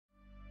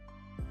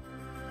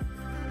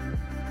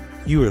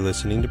You are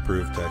listening to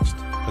Proof Text,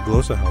 a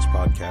GlossaHouse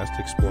podcast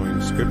exploring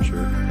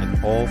Scripture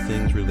and all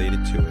things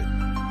related to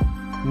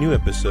it. New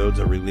episodes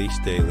are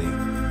released daily.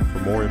 For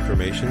more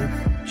information,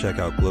 check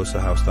out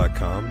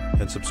GlossaHouse.com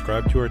and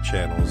subscribe to our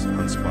channels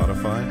on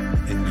Spotify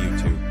and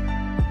YouTube.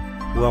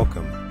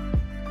 Welcome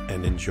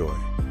and enjoy.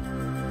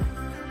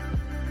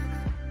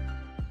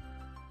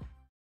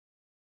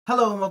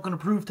 Hello and welcome to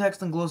Proof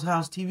Text on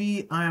GlossaHouse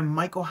TV. I am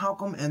Michael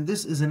Halcomb, and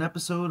this is an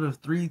episode of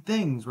 3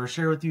 Things, where I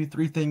share with you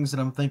 3 things that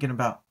I'm thinking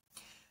about.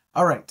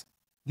 Alright,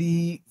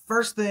 the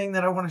first thing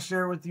that I want to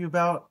share with you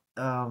about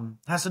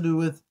has to do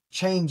with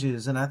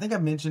changes, and I think I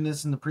mentioned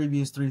this in the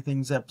previous 3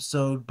 Things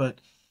episode,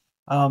 but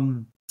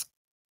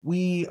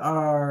we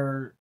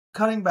are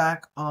cutting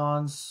back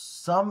on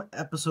some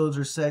episodes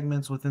or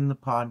segments within the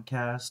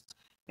podcast,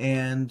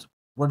 and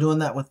we're doing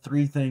that with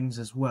 3 Things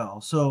as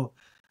well. So,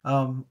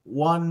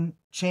 one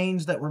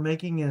change that we're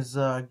making is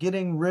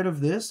getting rid of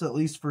this, at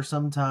least for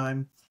some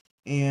time,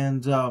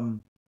 and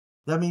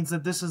that means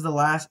that this is the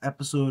last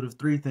episode of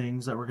 3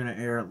 Things that we're going to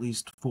air at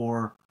least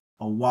for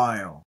a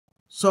while.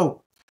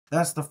 So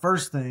that's the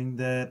first thing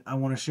that I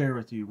want to share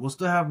with you. We'll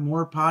still have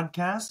more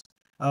podcasts.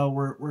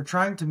 We're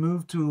trying to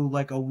move to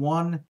like a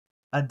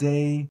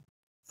 1-a-day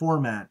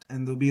format,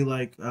 and there'll be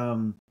like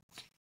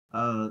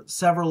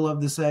several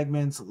of the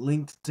segments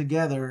linked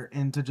together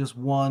into just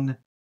one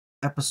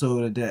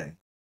episode a day.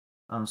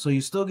 So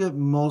you still get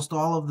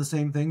all of the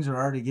same things you're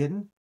already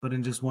getting, but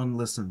in just one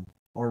listen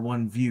or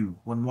one view,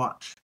 one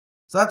watch.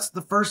 So that's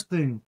the first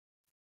thing.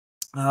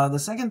 The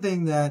second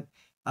thing that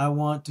I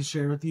want to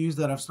share with you is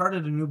that I've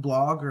started a new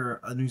blog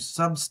or a new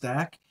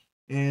Substack,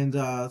 and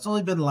it's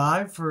only been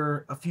live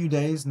for a few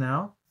days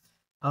now.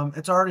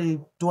 It's already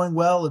doing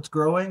well, it's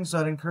growing,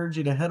 so I'd encourage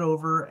you to head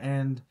over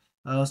and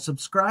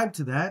subscribe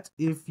to that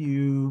if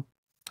you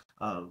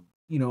are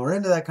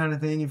into that kind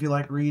of thing, if you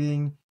like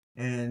reading,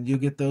 and you'll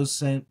get those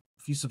sent.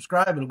 If you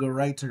subscribe, it'll go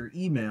right to your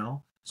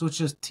email. So it's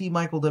just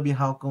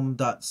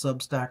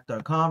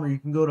tmichaelwhalcomb.substack.com, or you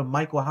can go to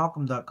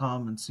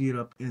michaelhalcomb.com and see it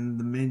up in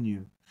the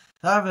menu.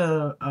 I have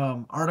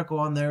an article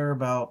on there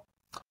about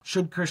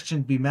should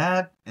Christians be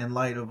mad in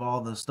light of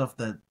all the stuff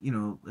that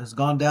has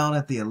gone down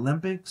at the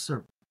Olympics,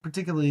 or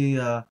particularly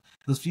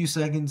those few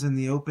seconds in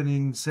the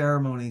opening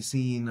ceremony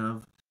scene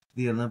of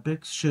the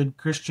Olympics. Should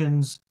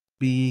Christians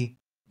be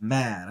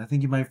mad? I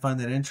think you might find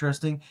that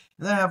interesting.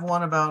 And then I have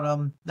one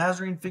about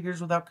Nazarene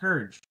figures without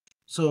courage.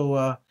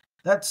 So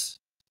that's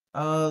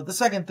the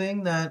second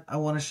thing that I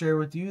want to share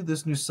with you,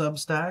 this new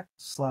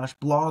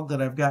Substack/blog that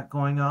I've got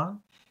going on.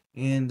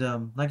 And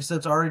like I said,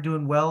 it's already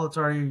doing well. It's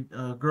already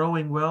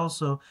growing well.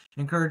 So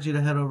I encourage you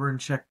to head over and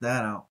check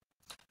that out.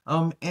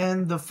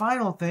 And the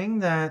final thing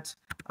that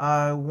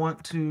I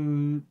want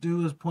to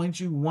do is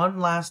point you one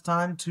last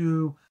time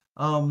to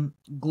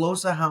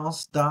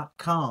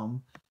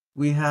GlossaHouse.com.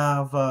 We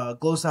have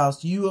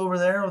GlossaHouse U over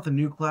there with a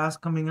new class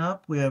coming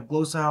up. We have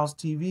GlossaHouse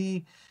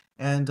TV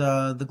and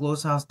the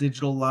GlossaHouse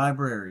digital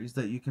libraries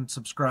that you can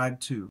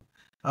subscribe to.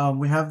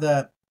 We have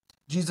that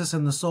Jesus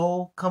and the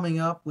Soul coming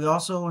up. We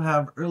also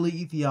have Early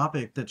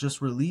Ethiopic that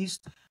just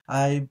released.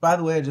 By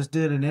the way, I just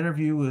did an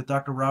interview with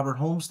Dr. Robert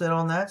Homestead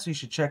on that, so you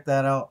should check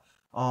that out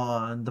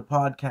on the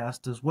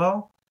podcast as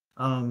well,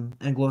 and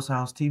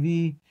GlossaHouse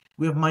TV.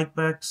 We have Mike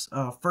Beck's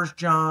 1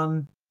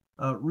 John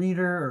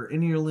Reader or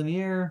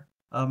Interlinear,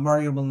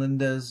 Mario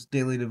Melendez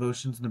Daily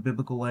Devotions in the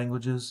Biblical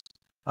Languages.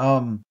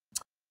 So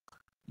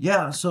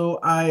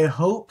I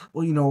hope,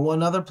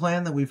 another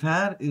plan that we've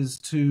had is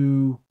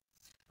to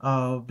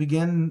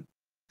begin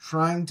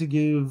trying to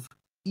give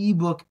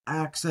ebook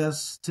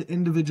access to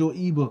individual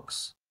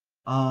ebooks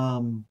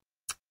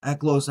at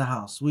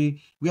GlossaHouse.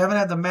 We haven't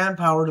had the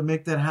manpower to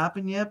make that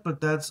happen yet, but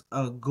that's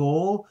a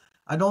goal.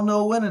 I don't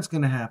know when it's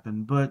going to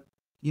happen, but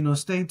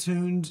stay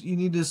tuned. You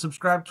need to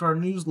subscribe to our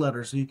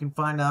newsletter so you can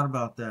find out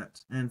about that,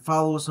 and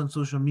follow us on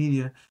social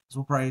media, because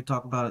we'll probably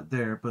talk about it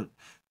there. But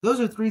those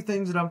are 3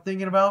 things that I'm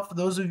thinking about. For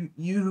those of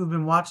you who've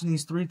been watching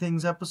these 3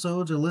 Things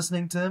episodes or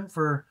listening to them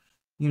for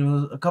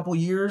a couple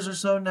years or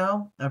so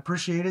now, I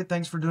appreciate it.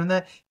 Thanks for doing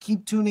that.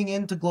 Keep tuning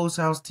in to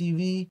GlossaHouse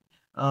TV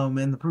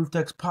and the Proof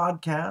Text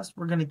podcast.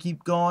 We're going to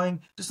keep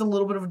going, just a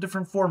little bit of a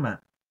different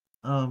format.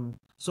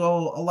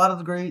 So a lot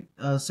of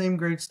the same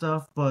great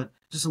stuff, but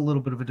just a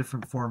little bit of a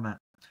different format.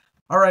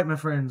 All right, my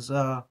friends,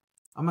 I'm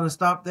going to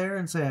stop there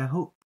and say I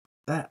hope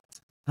that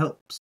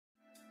helps.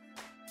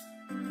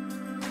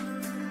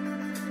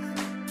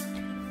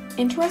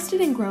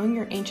 Interested in growing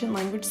your ancient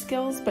language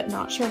skills but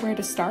not sure where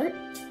to start?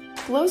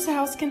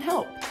 GlossaHouse can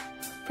help.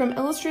 From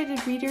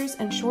illustrated readers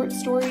and short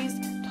stories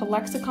to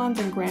lexicons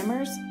and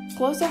grammars,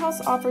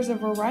 GlossaHouse offers a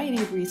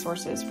variety of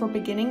resources for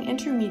beginning,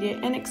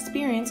 intermediate, and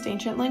experienced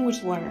ancient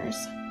language learners.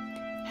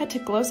 Head to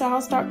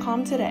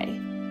GlossaHouse.com today.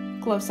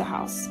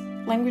 GlossaHouse,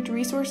 language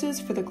resources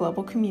for the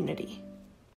global community.